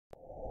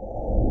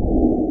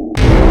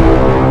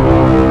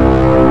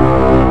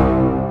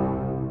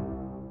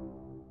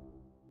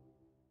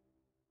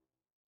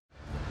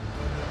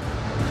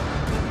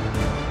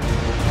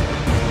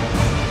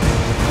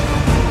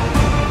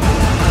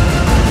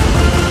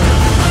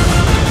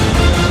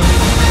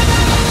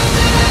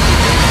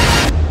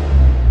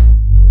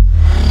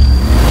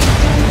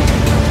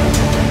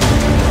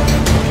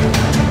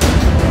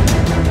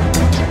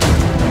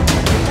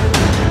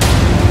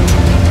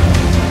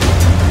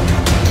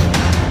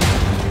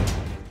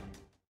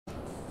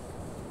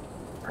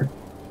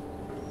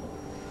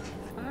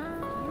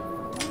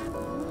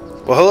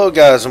Well, hello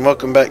guys, and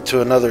welcome back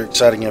to another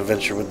exciting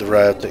adventure with the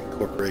Ryotek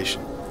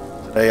Corporation.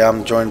 Today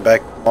I'm joined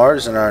back with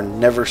Mars in our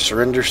Never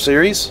Surrender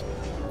series,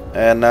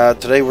 and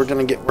today we're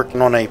going to get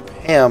working on a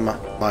PAM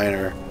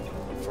miner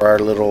for our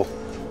little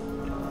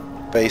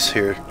base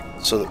here,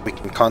 so that we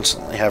can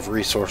constantly have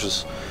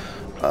resources.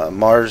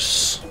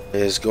 Mars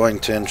is going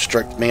to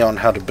instruct me on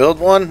how to build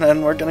one,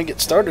 and we're going to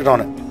get started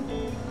on it.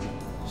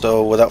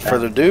 So without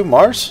further ado,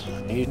 Mars,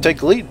 you take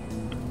the lead.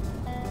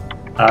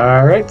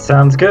 Alright,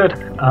 sounds good.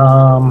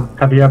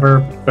 Have you ever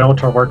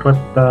built or worked with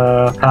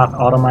the Path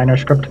Auto Miner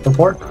script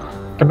before,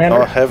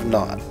 Commander? I have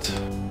not.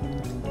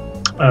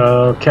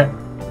 Okay.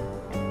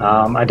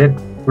 I did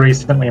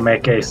recently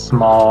make a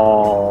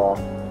small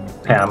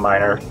PAM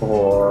miner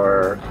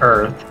for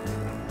Earth,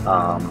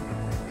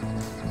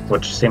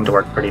 which seemed to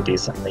work pretty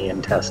decently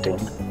in testing.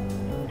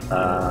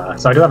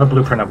 So I do have a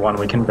blueprint of one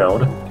we can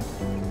build.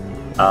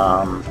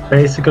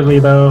 Basically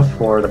though,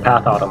 for the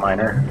Path Auto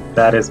Miner,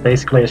 that is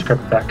basically a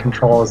script that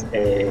controls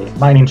a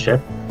mining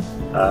ship,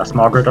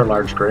 small grid or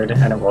large grid,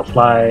 and it will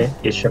fly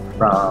a ship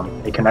from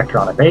a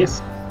connector on a base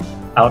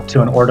out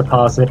to an ore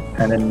deposit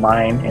and then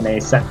mine in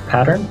a set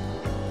pattern.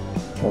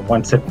 Well,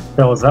 once it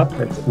fills up,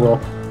 it will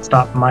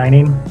stop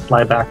mining,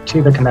 fly back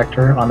to the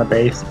connector on the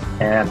base,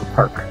 and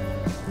park.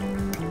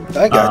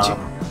 I got you.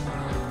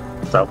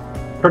 So,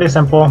 pretty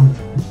simple.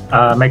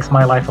 Makes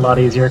my life a lot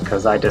easier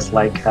because I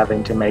dislike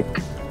having to make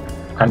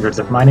hundreds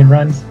of mining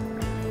runs.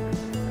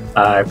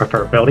 I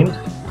prefer building,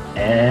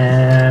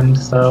 and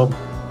so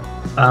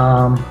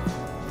I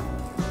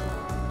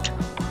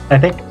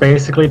think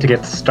basically to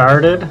get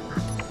started,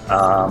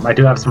 I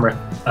do have some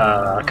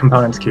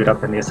components queued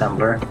up in the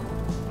assembler.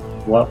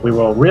 What we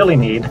will really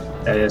need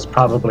is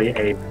probably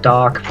a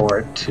dock for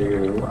it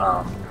to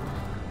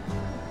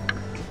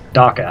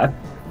dock at.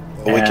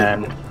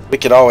 Well, we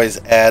could always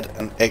add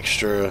an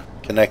extra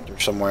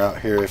connector somewhere out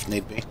here if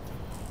need be.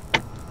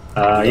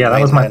 Yeah,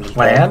 that was my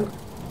plan.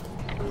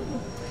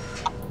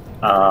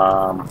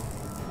 Oh,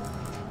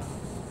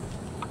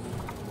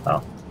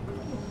 I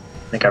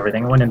think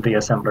everything went into the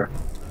assembler.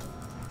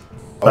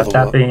 But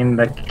that being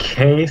the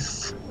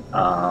case,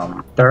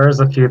 there's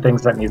a few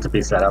things that need to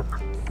be set up,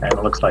 and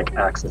it looks like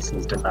access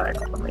is denied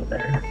on me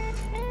there.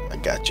 I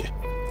got you.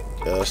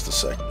 Just a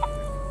second.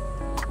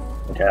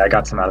 Okay, I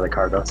got some out of the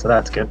cargo, so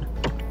that's good.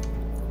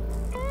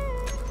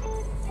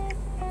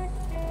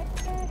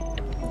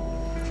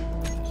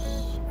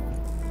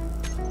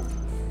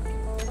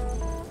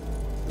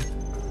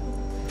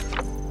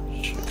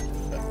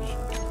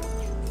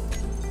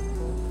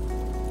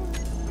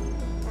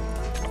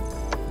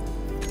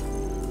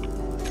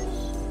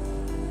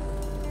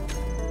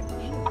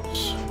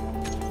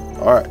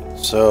 Alright,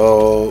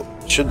 so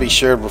it should be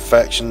shared with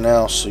faction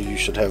now, so you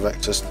should have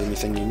access to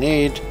anything you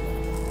need.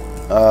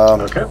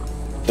 Okay.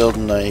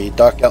 Building a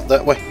dock out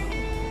that way.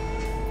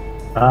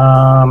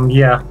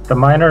 Yeah, the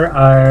miner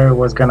I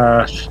was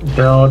gonna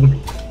build,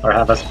 or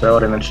have us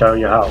build and then show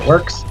you how it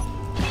works,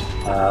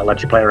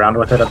 let you play around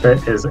with it a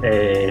bit, is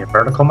a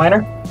vertical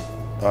miner.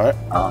 Alright.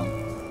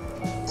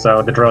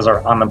 So the drills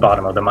are on the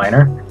bottom of the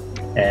miner,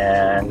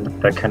 and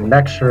the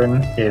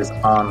connection is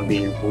on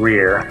the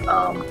rear,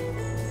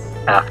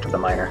 after the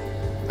miner.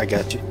 I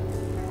got you.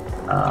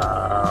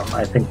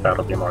 I think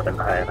that'll be more than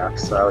high enough,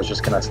 so I was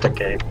just gonna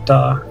stick a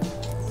dock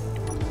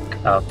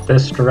out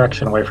this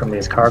direction away from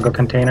these cargo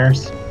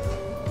containers.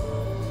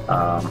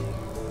 And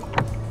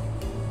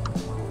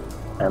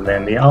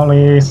then the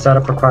only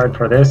setup required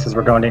for this is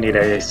we're going to need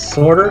a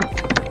sorter.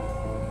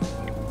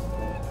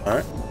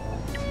 Alright.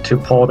 To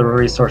pull the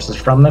resources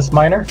from this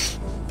miner.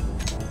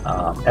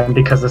 And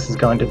because this is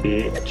going to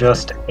be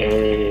just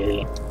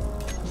a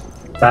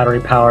battery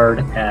powered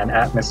and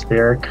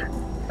atmospheric,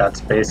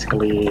 that's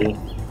basically,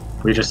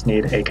 we just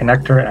need a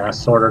connector and a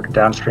sorter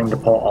downstream to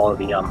pull all of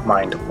the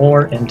mined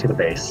ore into the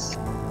base.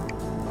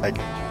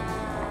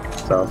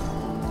 So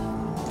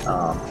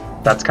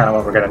that's kind of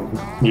what we're going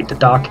to need to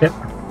dock it.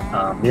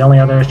 The only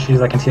other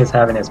issues I can see us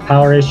having is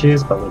power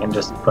issues, but we can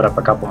just put up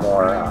a couple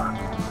more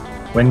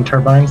wind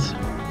turbines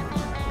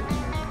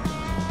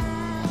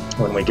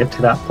when we get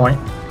to that point.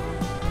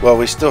 Well,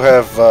 we still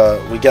have,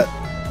 we got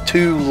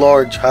 2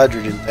 large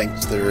hydrogen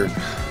tanks that are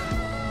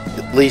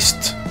at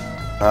least,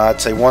 I'd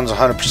say one's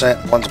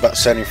 100%, one's about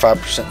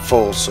 75%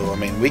 full, so I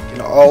mean, we can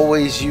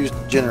always use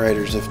the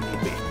generators if need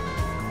be.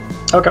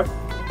 Okay.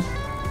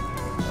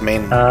 I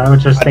mean, I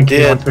was just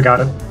thinking once we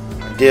got it.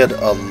 I did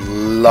a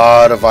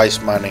lot of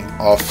ice mining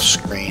off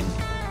screen,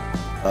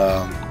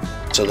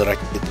 so that I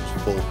could get this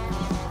full.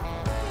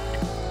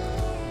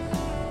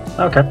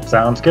 Okay,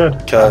 sounds good.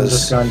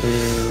 Because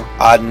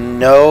I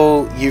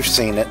know you've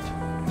seen it,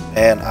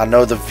 and I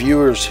know the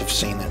viewers have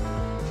seen it,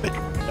 but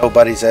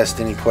nobody's asked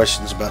any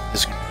questions about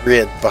this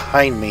grid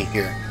behind me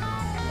here.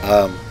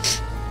 And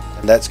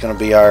that's going to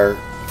be our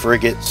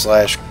frigate /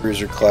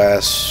 cruiser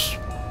class,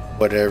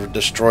 whatever,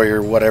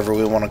 destroyer, whatever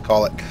we want to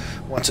call it,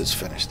 once it's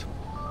finished.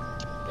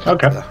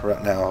 Okay.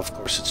 Right now, of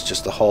course, it's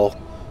just a hull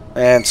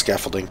and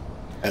scaffolding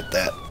at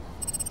that.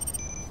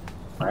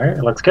 Alright,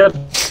 looks good.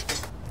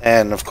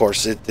 And of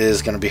course it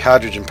is going to be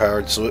hydrogen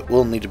powered, so it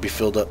will need to be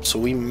filled up. So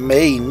we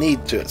may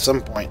need to at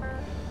some point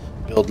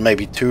build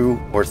maybe 2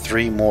 or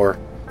 3 more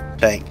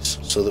tanks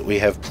so that we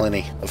have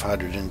plenty of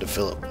hydrogen to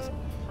fill it with.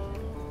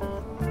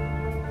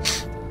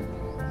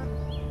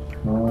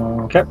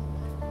 Okay.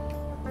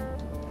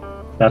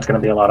 That's going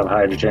to be a lot of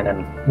hydrogen,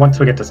 and once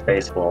we get to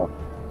space, we'll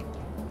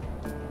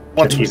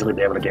easily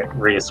be able to get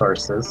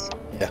resources.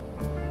 Yeah.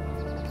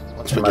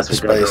 Once we get to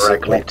space,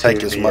 it won't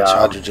take as much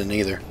hydrogen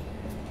either.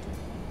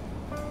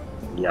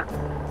 Yeah.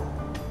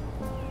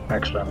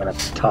 Actually, I'm going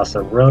to toss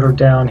a rotor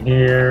down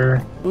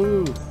here.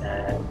 Ooh.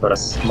 And put a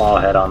small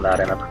head on that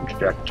and a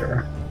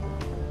projector.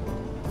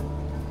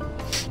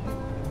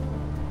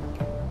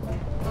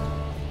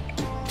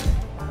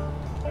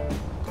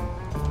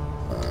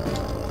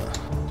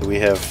 Do we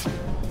have...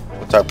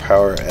 What's our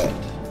power at?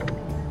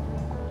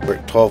 We're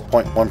at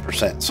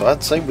 12.1%, so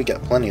I'd say we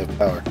got plenty of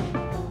power.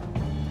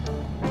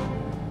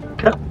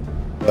 Okay.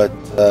 But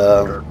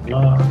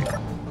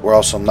we're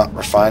also not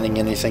refining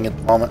anything at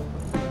the moment.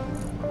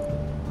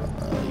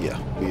 Yeah,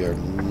 we are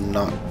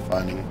not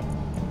refining.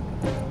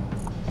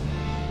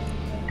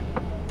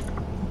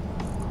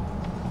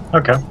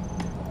 Okay.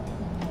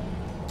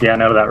 Yeah, I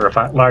know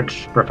that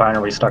large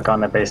refinery stuck on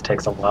the base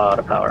takes a lot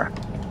of power.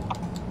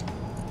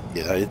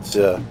 Yeah, it's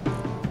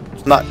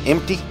not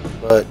empty,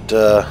 but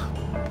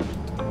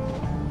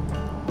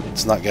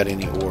it's not got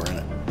any ore in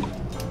it.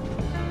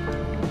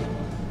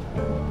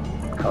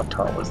 How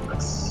tall is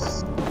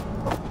this?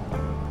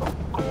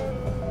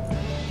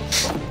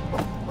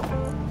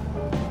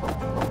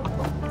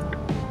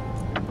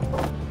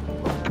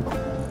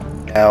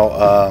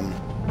 Now,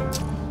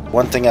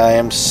 one thing I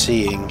am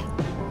seeing,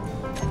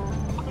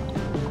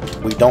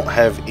 we don't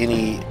have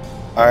any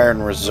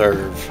iron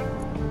reserve.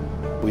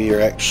 We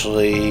are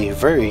actually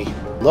very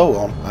low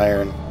on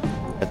iron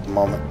at the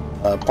moment,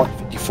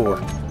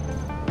 0.54.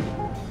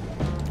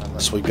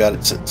 Unless we've got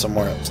it sitting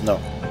somewhere else. No.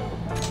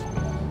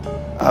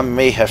 I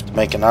may have to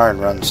make an iron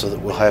run so that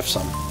we'll have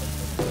some.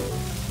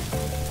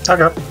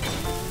 Okay.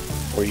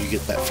 Or you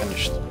get that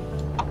finished.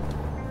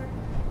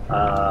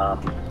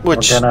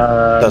 Which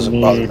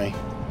doesn't bother me.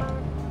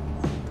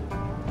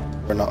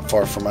 We're not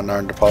far from an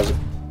iron deposit.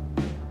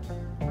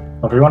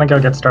 Well, if we want to go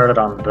get started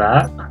on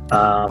that,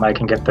 I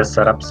can get this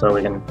set up so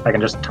I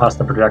can just toss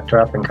the projector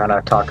up and kind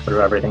of talk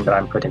through everything that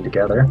I'm putting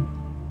together.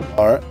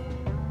 Alright.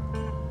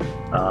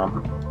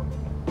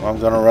 Well, I'm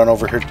going to run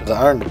over here to the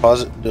iron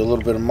deposit and do a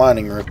little bit of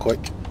mining real quick.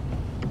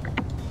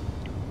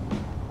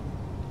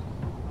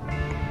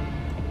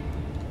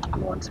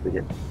 Once we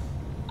get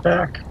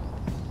back.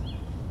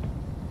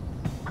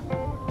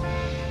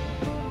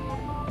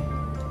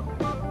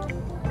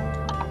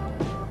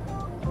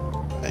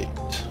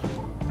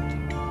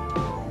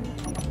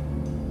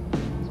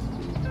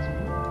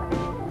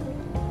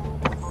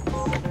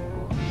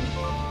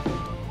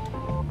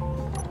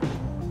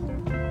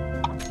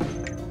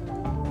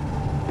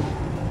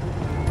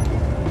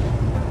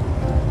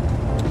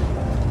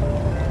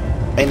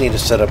 I need to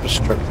set up a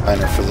strip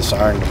miner for this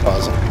iron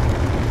deposit.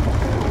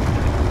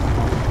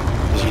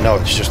 Because you know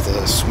it's just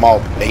a small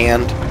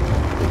band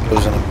that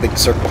goes in a big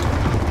circle.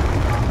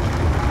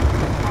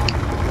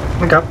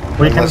 Okay.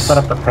 We can set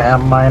up the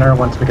PAM miner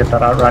once we get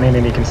that out running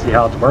and you can see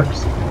how it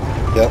works.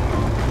 Yep.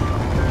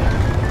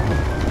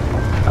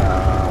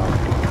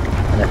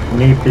 And if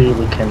need be,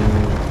 we can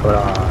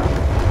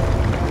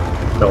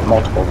build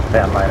multiple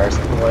PAM miners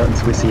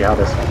once we see how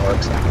this one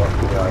works and what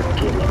we are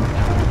getting.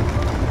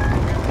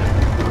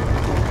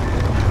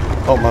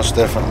 Oh, most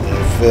definitely.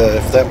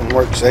 If that one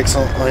works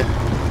excellently,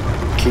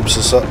 keeps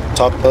us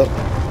topped up,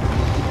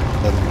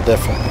 then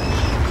definitely.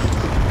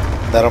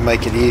 That'll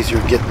make it easier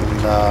getting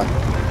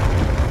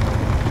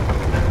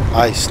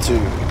ice too.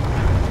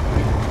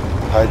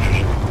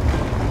 Hydrogen.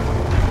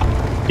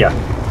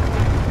 Yeah.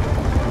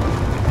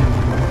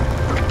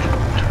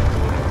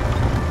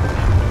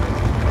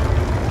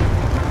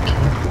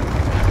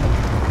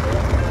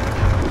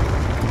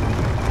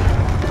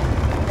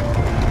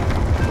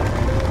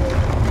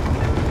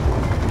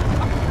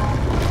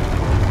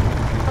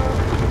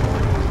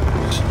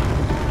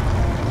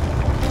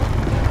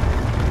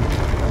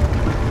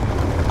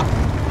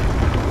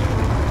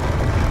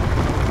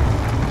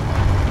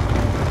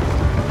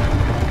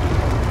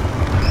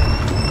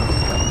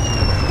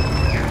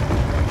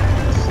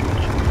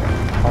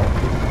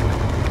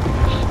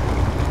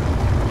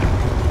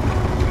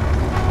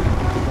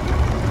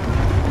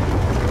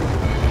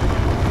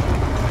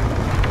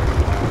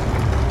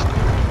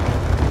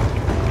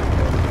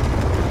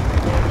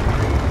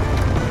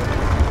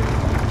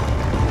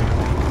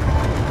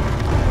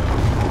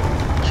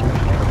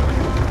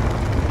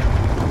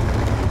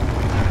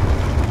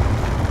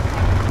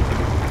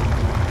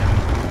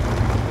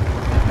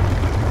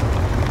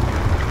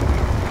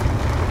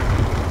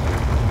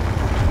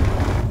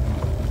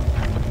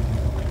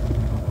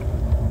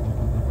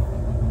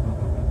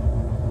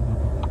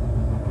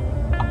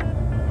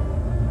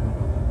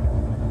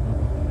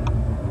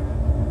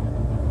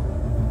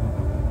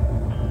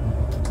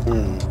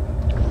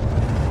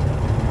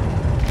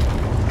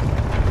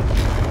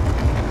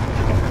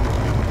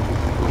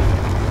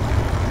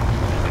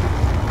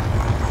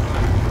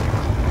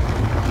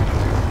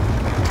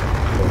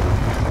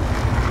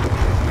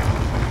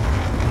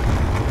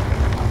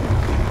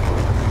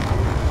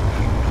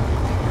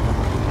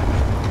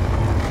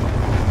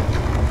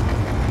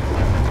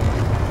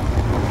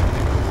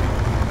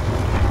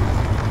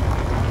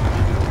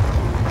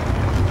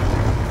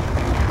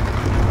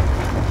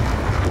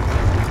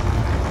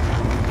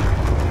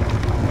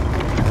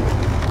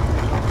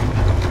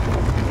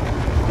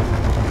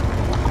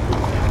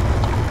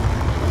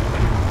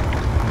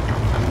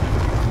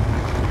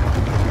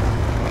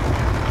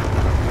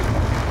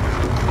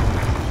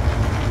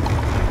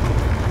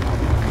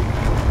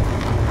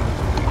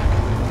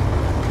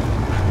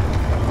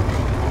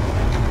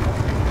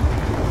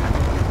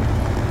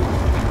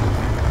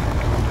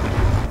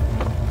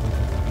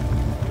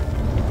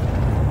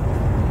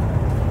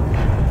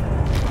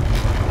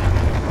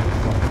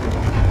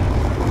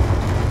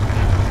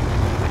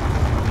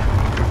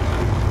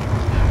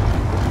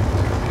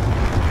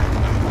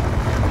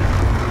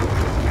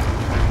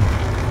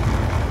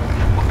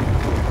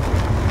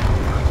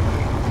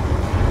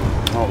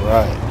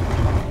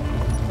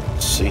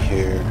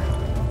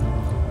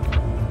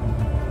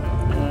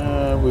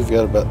 We've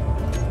got about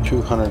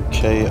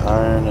 200k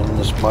iron in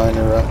this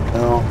miner right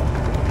now.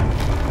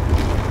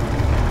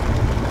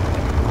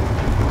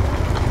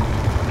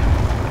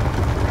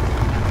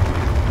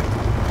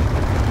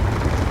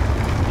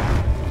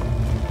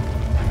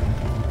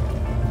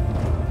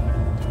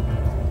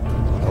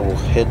 I will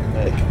head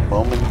back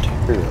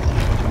momentarily.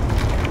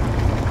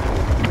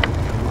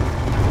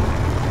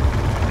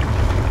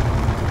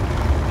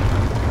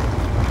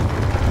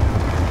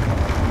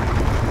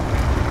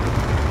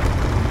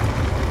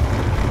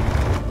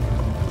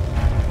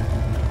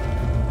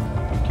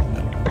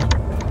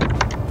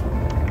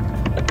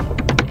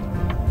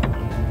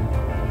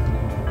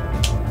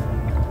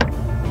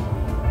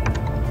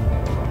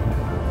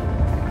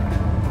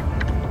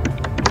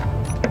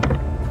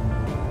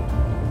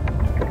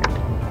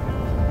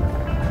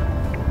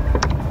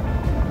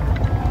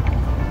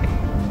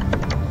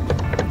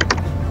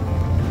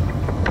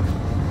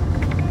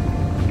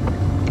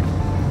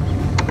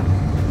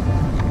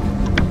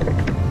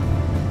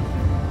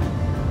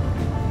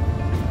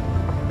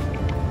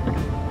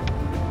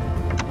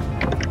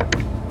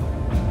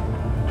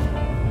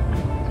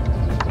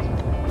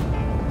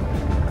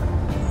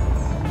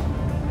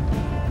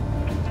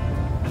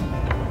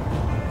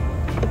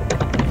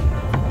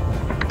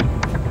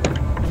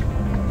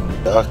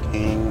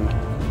 Ducking.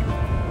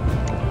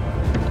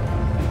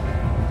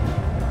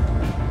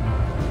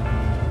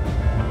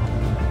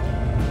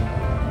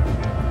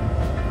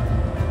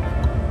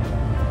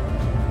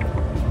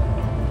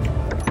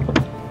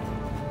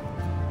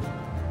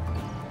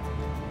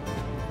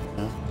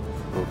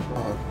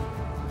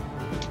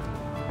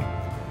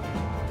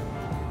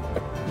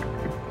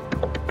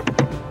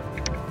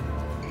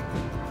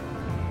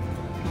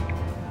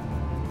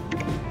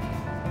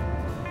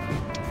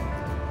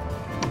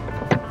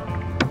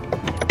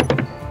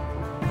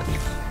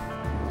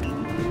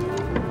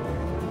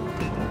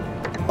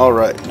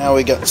 Alright, now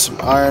we got some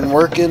iron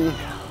working.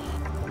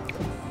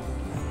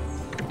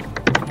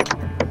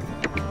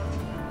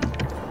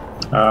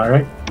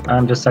 Alright,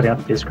 I'm just setting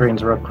up these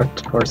screens real quick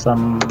for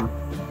some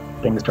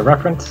things to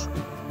reference.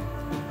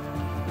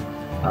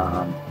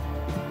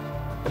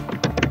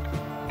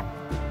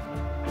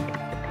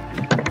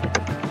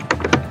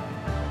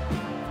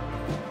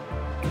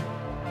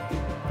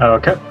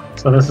 Okay,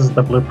 so this is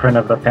the blueprint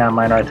of the PAM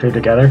miner I threw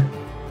together.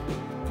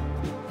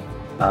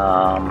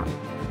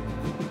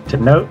 To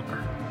note,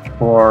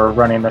 for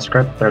running the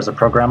script, there's a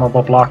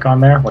programmable block on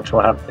there, which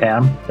will have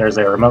PAM. There's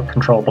a remote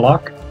control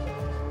block.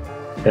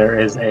 There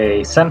is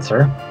a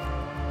sensor,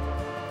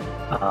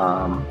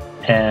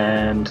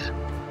 and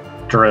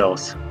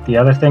drills. The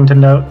other thing to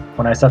note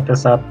when I set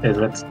this up is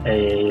it's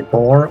a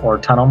bore or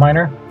tunnel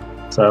miner.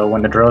 So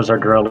when the drills are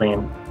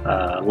drilling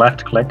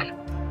left click,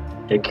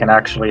 it can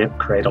actually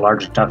create a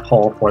large enough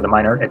hole for the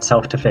miner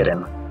itself to fit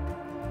in.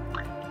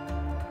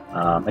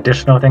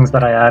 Additional things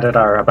that I added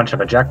are a bunch of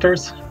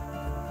ejectors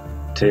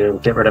to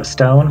get rid of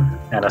stone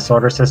and a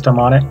sorter system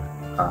on it,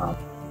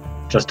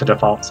 just a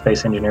default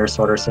Space Engineer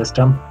sorter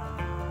system.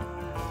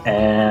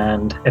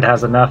 And it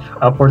has enough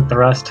upward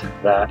thrust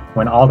that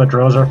when all the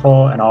drills are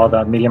full and all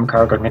the medium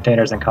cargo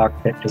containers and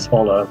cockpit is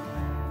full of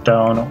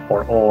stone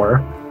or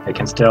ore, it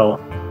can still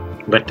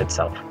lift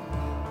itself.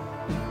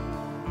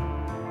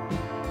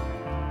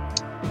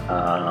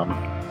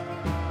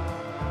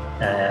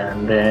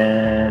 And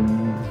then,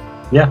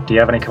 yeah, do you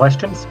have any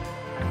questions?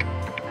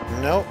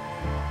 Nope.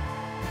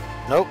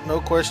 Nope, no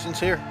questions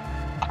here.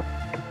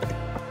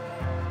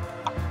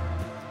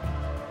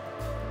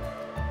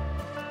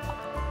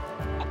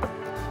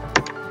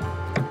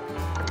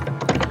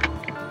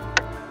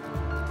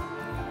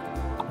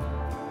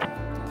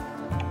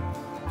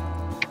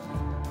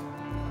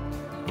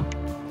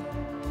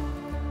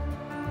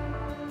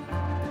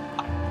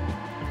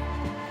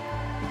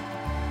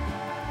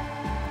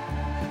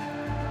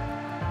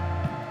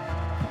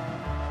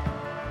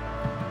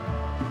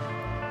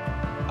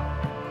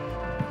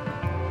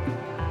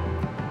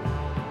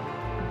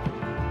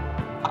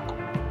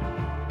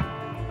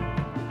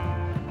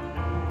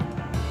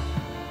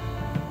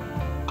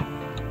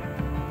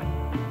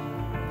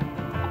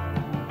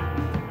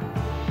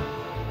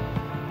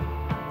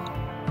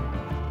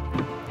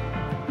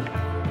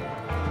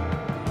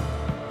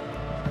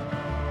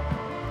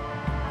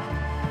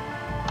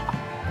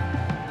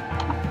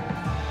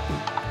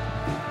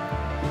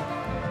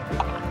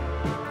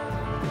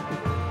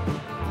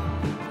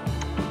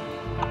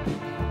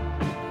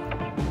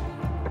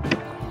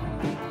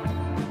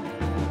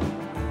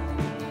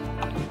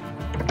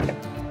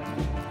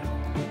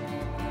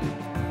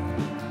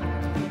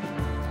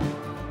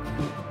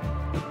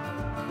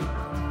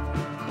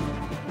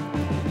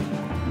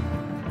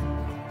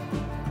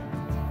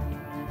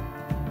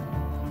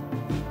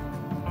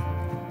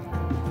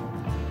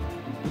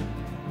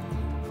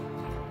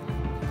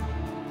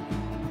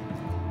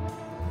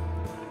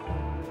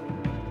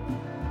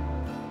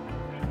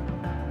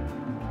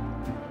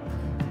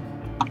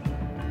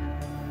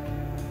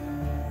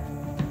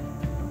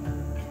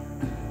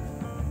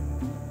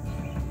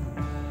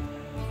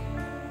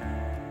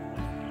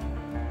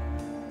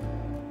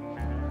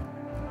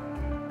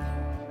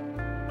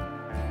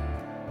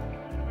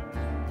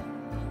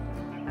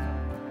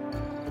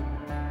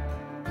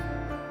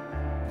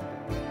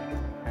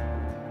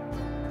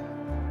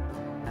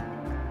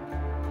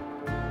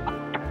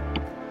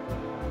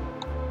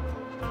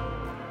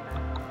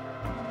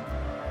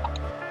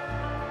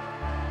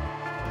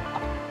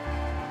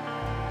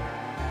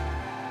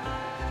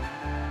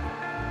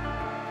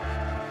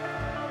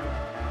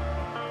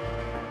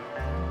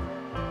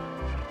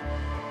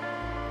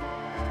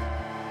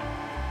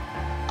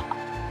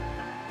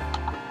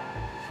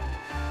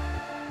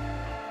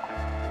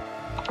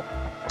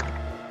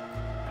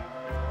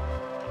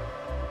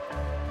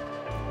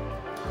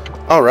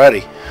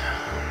 Alrighty.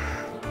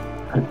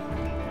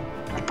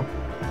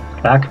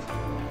 Back?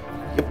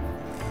 Yep.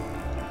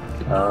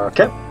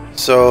 Okay.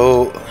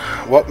 So,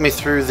 walk me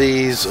through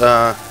these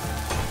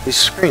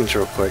screens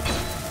real quick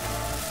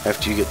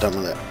after you get done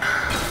with that.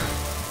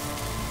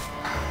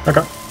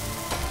 Okay.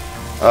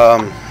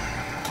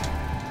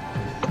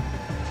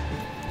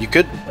 You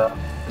could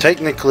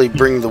technically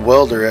bring the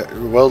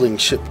welding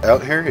ship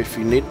out here if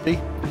you need be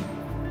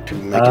to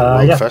make it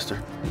weld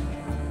faster.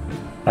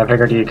 I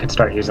figured you could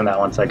start using that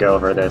once I go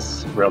over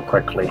this real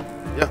quickly.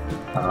 Yeah.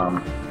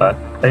 But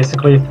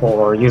basically,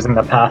 for using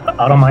the Path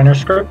Auto Miner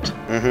script,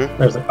 Mm-hmm.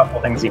 there's a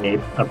couple things you need.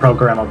 A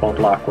programmable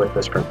block with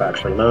the script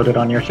actually loaded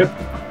on your ship,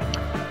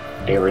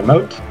 a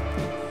remote,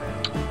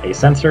 a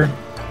sensor,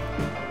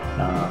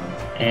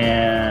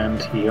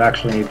 and you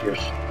actually need your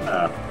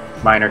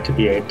miner to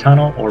be a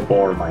tunnel or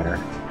bore miner.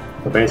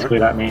 So basically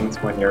that means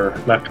when you're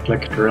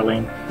left-click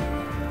drilling,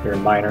 your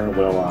miner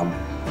will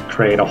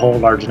create a hole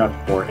large enough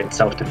for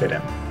itself to fit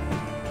in.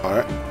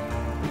 Alright.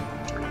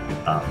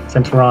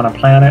 Since we're on a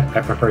planet,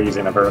 I prefer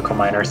using a vertical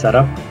miner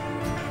setup.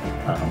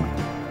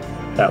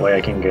 That way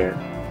I can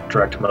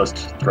direct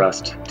most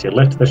thrust to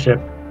lift the ship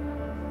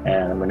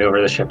and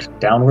maneuver the ship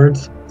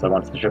downwards. So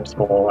once the ship's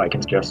full, I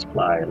can just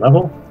fly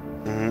level.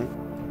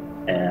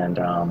 Mm-hmm. And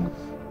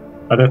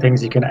other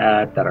things you can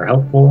add that are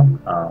helpful.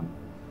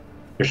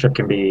 Your ship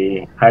can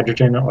be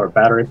hydrogen or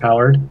battery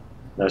powered.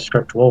 The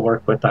script will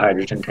work with the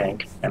hydrogen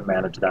tank and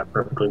manage that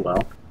perfectly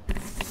well.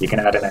 You can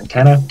add an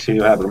antenna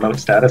to have remote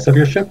status of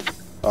your ship.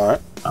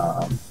 Alright.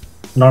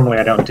 Normally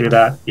I don't do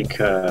that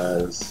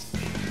because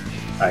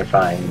I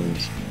find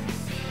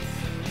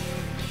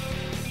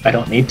I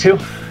don't need to,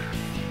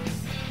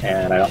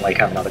 and I don't like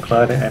having all the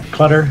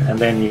clutter. And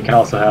then you can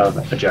also have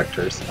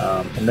ejectors.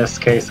 In this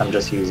case, I'm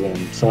just using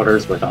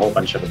sorters with a whole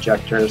bunch of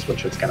ejectors,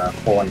 which is going to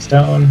pull in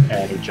stone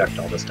and eject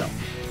all the stone.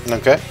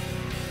 Okay.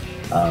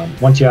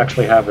 Once you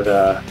actually have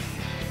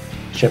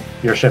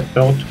your ship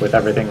built with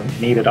everything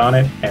needed on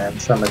it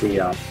and some of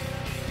the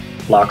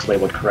blocks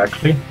labeled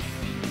correctly,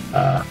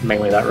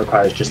 mainly that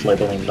requires just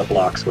labeling the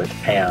blocks with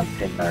PAM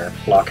in their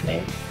block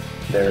name.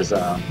 There's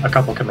a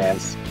couple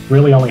commands,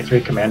 really only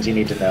 3 commands you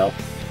need to know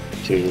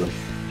to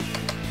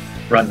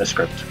run the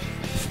script.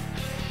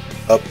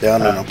 Up,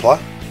 down, and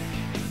apply?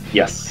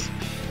 Yes.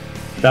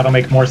 That'll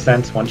make more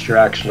sense once you're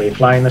actually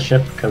flying the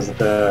ship, because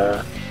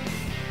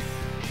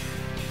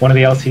one of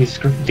the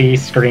LCD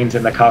screens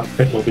in the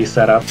cockpit will be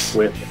set up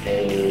with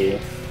a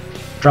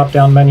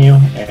drop-down menu,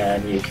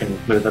 and you can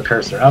move the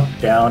cursor up,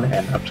 down,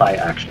 and apply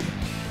action.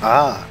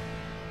 Ah.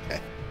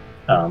 Okay.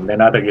 Then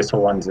other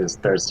useful ones is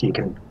you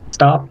can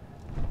stop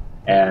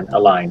and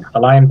align.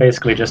 Align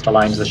basically just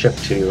aligns the ship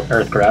to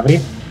Earth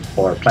gravity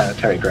or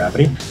planetary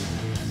gravity,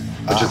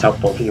 which is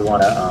helpful if you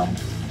want to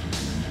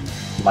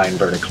mine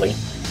vertically.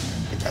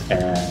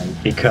 And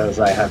because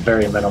I have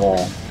very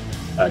minimal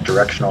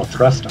directional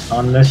thrust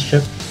on this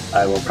ship,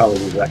 I will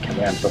probably use that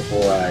command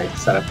before I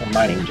set up a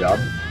mining job,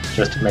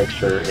 just to make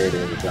sure it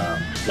is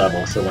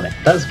level, so when it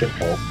does get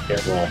full,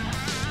 it will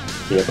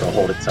be able to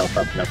hold itself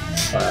up and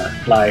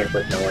fly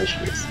with no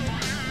issues.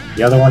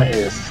 The other one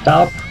is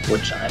stop,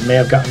 which I may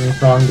have gotten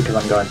wrong because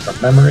I'm going from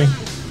memory.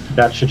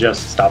 That should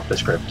just stop the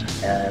script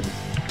and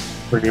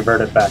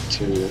revert it back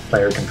to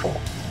player control.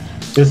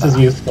 This is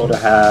useful to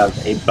have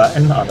a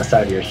button on the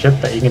side of your ship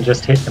that you can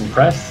just hit and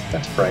press.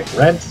 That's bright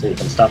red, so you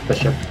can stop the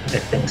ship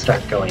if things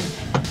start going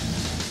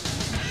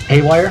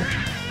haywire.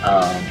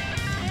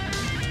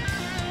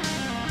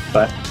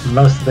 But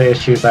most of the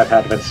issues I've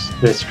had with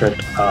this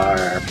script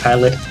are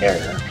pilot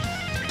error.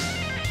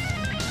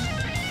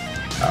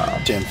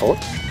 10-4.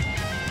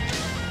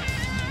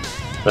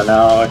 So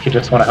now if you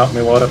just want to help me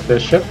load up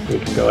this ship, we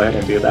can go ahead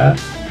and do that.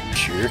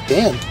 Sure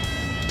can.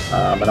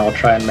 And I'll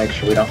try and make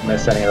sure we don't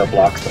miss any of the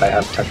blocks that I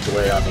have tucked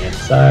away on the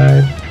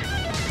inside.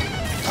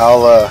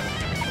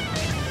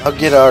 I'll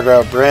get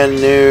our brand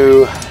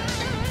new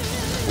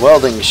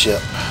welding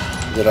ship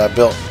that I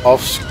built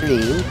off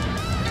screen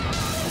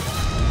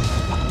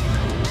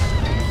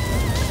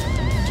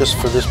just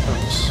for this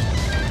purpose.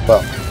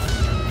 Well,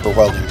 for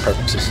welding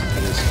purposes,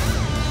 that is.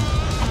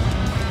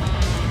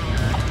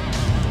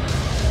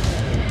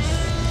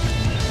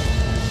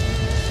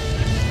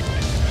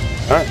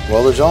 Alright,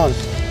 welder's on.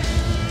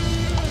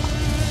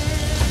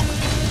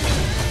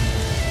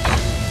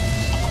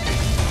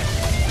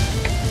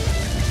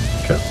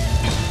 Okay.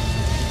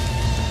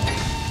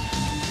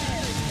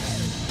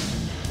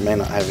 May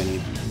not have any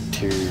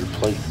interior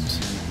plates.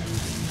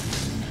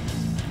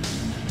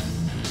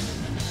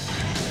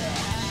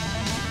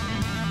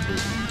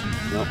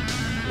 Nope,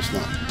 it's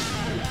not.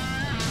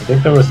 I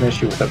think there was an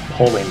issue with it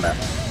pulling them.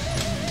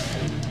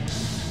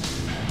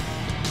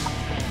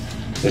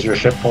 Is your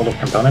ship full of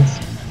components?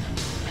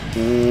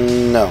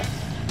 No.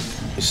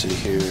 Let me see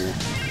here.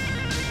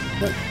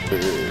 Nope,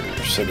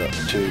 they're set up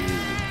to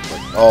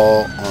like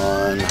all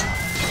on.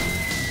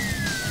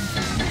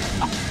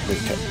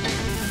 Okay.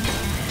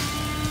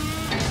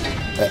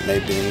 That may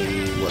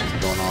be what's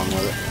going on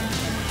with it.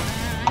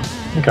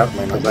 Okay.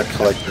 May not be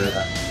collected.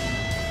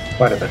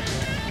 Quite a bit.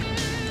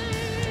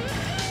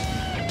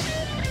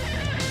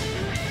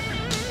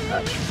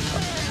 action.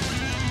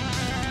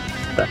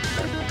 That.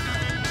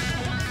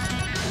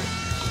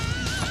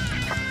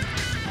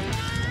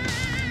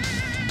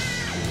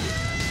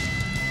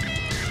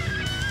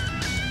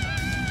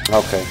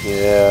 Okay,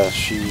 yeah,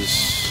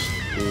 she's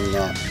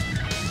not.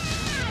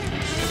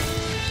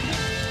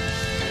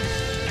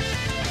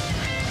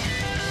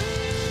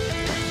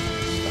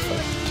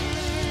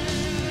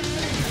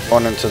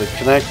 Going into the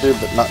connector,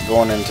 but not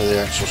going into the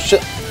actual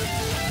ship.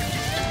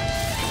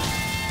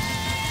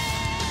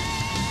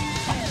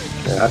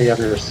 Okay, how do you have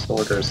your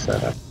sorters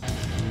set up?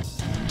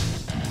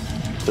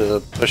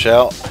 To push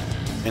out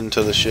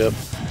into the ship.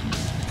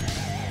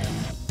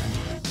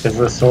 Is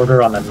the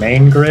sorter on the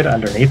main grid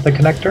underneath the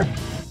connector?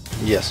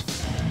 Yes.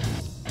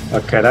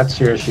 Okay, that's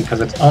your issue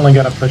because it's only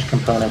going to push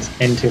components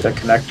into the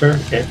connector.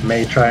 It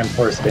may try and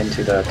force it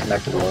into the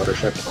connected loader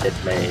ship. It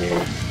may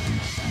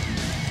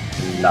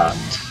not.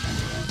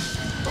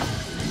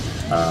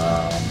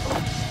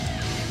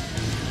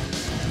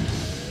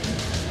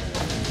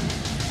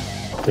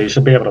 So you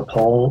should be able to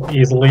pull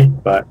easily,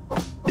 but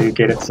to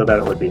get it so that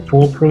it would be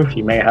foolproof,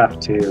 you may have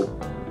to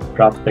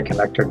drop the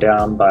connector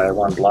down by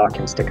one block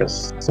and stick a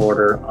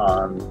sorter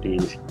on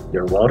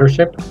your welder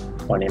ship,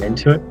 pointing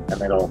into it, and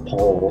it'll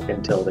pull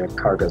until the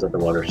cargoes of the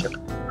welder ship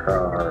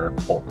are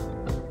full.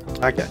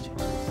 I got you.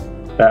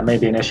 That may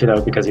be an issue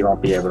though, because you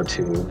won't be able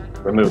to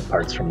remove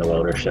parts from the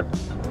welder ship.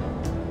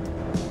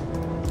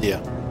 Yeah.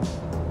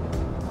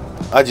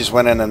 I just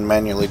went in and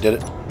manually did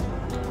it.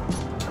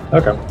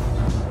 Okay.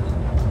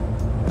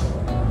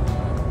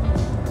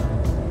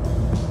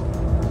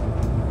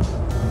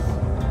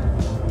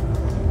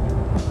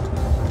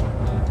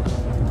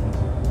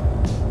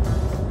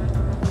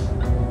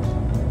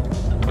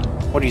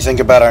 What do you think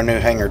about our new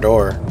hangar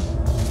door?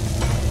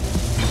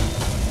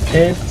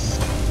 It's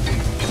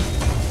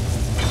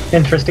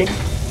interesting.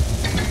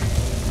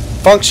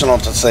 Functional,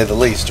 to say the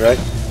least, right?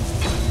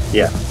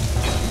 Yeah.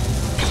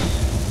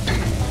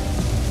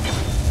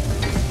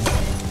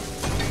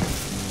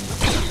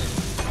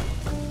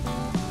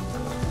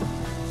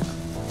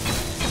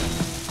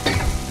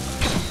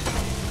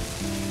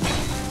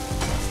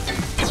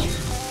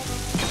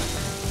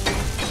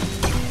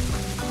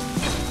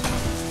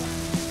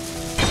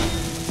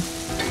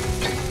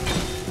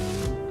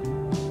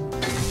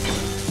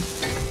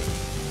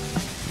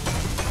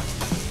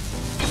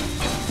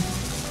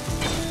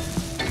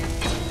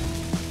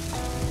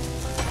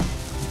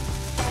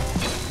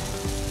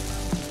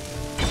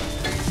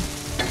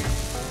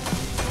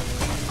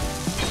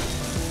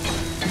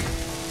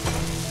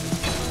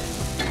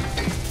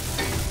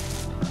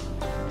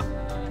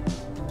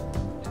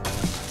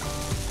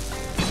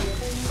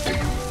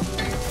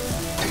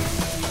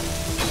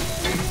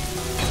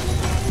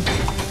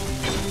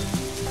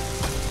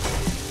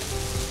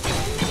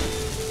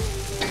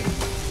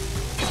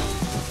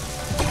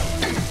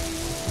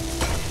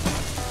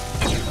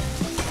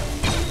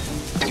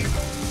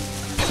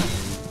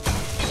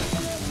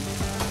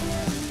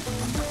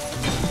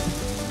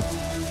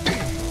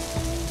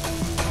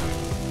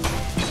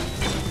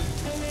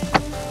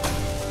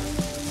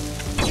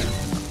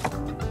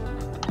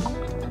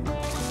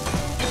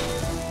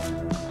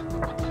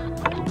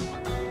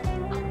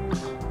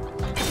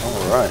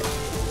 Right.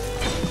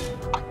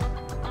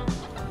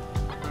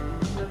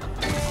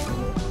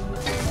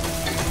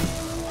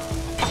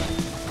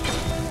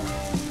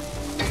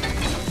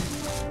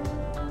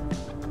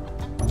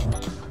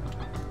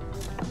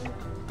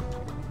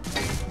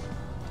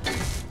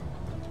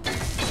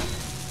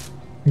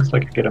 Looks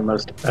like you're getting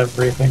most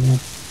everything.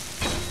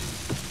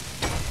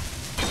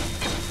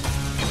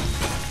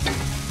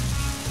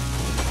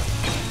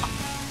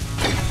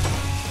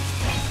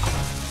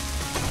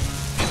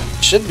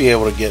 Should be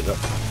able to get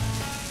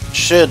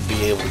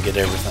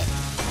everything.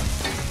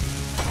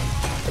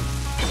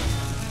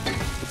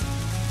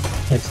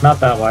 It's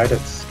not that wide,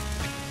 it's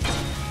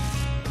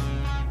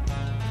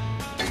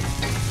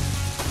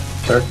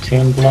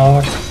 13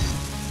 blocks.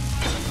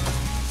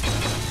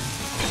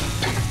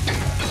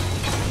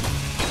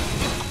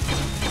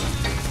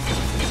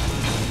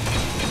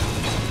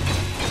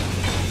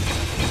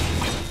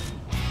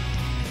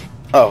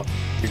 Oh,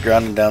 you're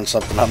grinding down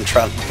something I'm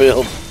trying to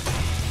build.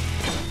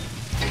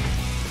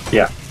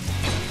 Yeah.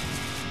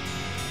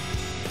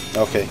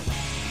 Okay.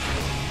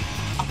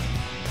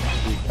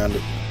 You ground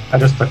it. I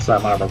just put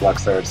some armor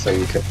blocks there so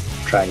you could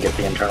try and get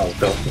the internals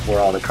built before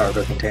all the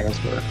cargo containers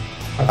were.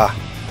 Ah,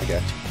 I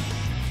got you.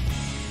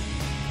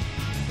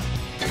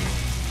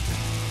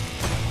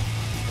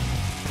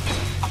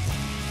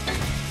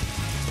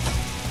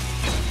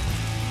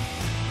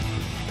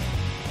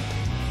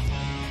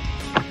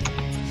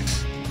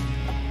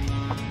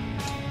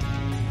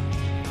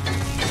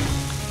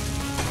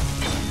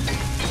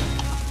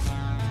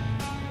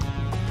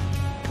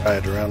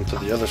 Right around to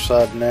the other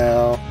side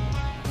now.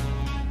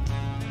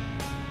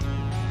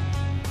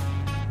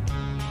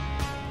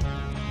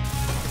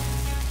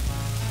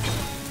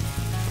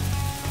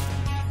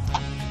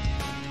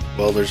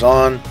 Welders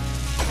on.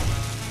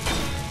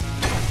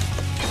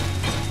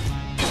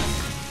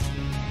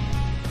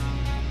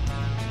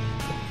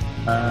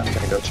 I'm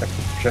gonna go check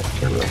the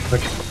projector real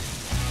quick.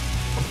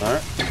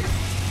 Alright.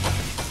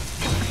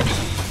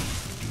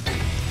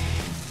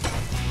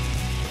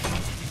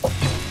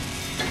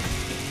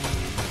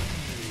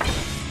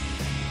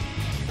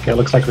 Okay, it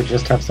looks like we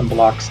just have some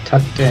blocks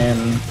tucked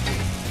in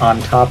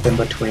on top in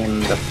between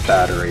the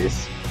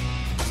batteries.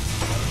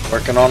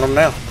 Working on them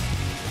now.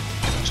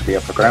 Should be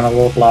a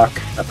programmable block,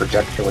 a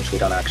projector which we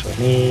don't actually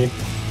need,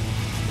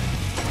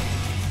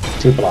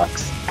 2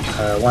 blocks,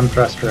 1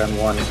 thruster and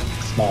 1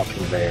 small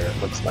conveyor,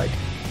 it looks like.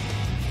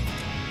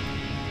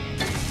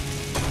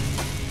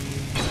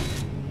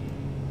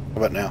 How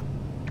about now?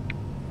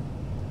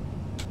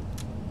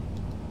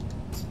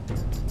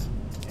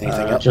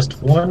 Anything else?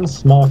 Just 1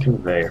 small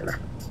conveyor.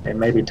 It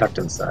may be tucked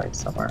inside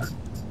somewhere.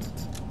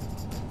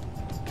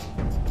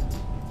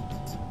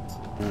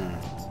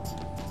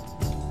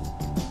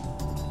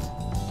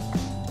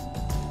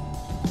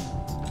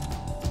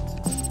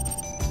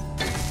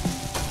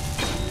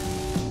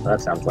 That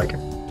sounds like it.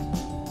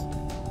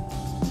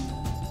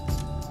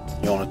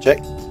 You want to check?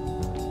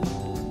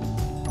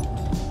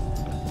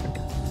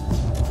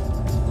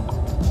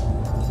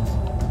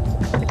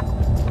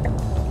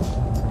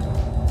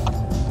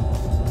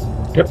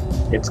 Yep,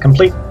 it's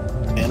complete.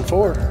 And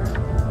 4.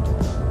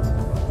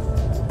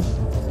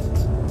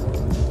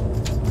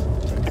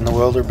 Tucking the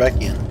welder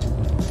back in.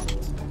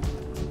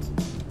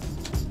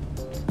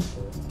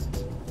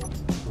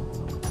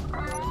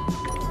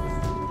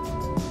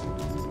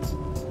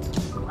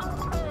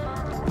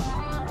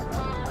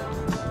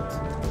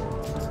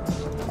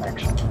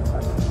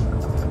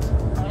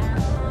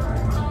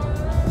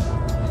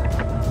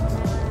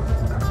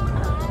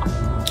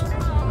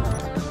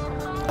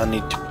 I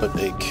need to put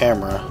a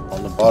camera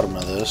on the bottom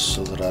of this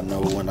so that I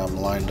know when I'm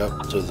lined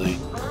up to the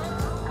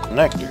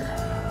connector.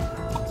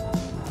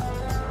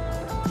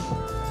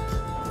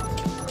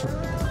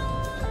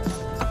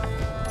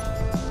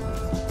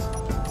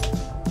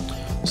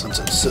 Since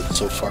it's sitting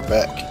so far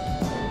back.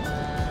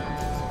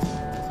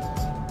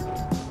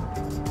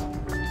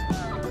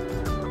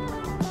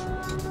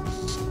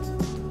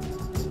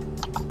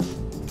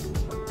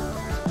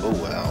 Oh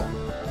wow.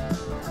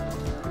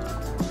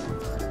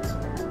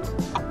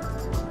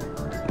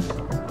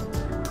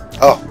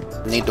 Oh,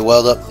 need to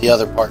weld up the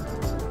other part.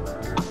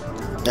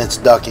 It's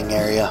docking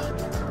area.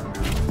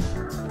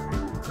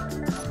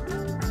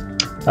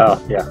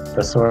 Oh, yeah,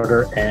 the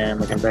sorter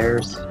and the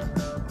conveyors.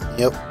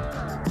 Yep.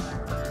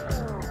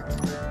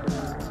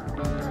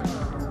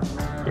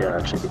 Yeah,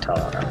 that should be tall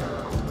on it.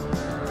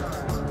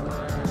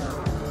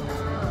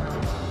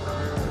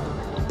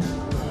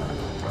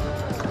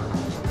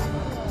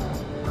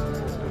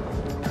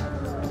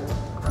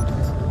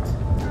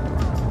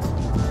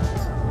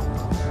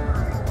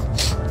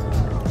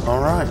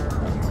 Alright.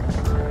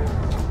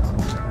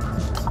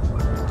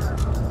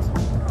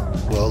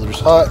 Welder's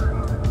hot.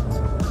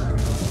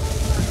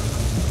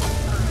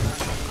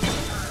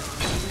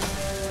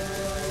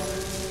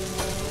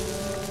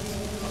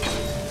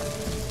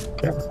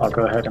 Okay, I'll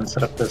go ahead and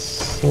set up this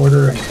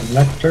sorter and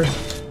connector.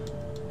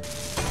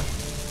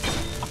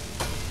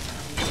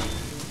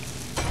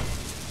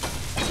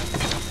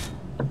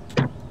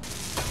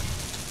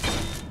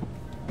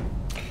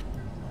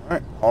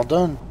 Alright, all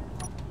done.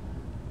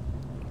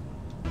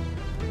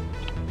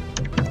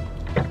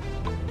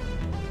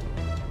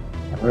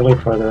 And really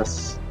for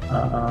this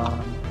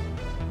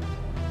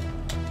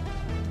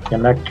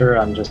connector,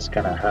 I'm just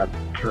gonna have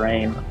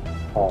drain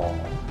all.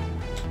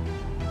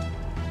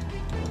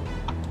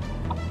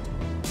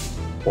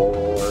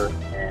 Ore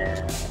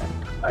and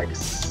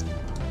ice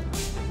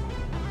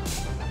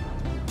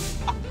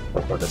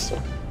before this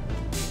one.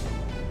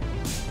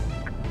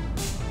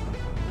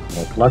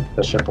 With luck,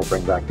 the ship will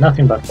bring back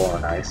nothing but ore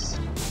and ice.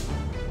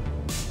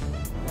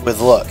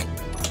 With luck.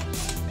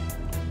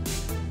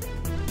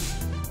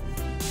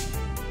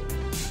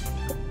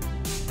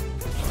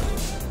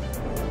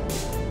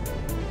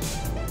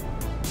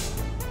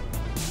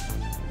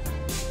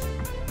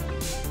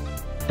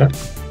 Yep.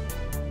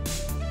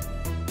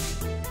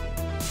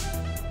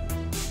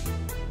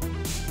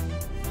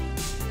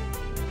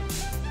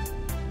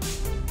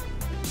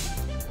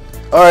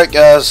 Alright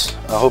guys,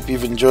 I hope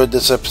you've enjoyed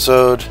this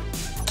episode.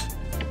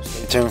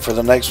 Stay tuned for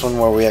the next one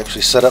where we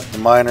actually set up the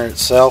miner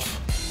itself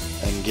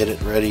and get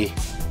it ready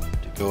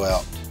to go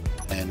out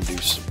and do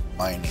some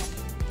mining.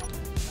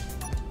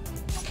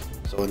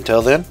 So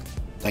until then,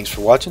 thanks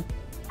for watching.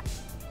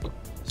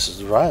 This is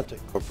the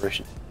Ryotek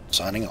Corporation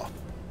signing off.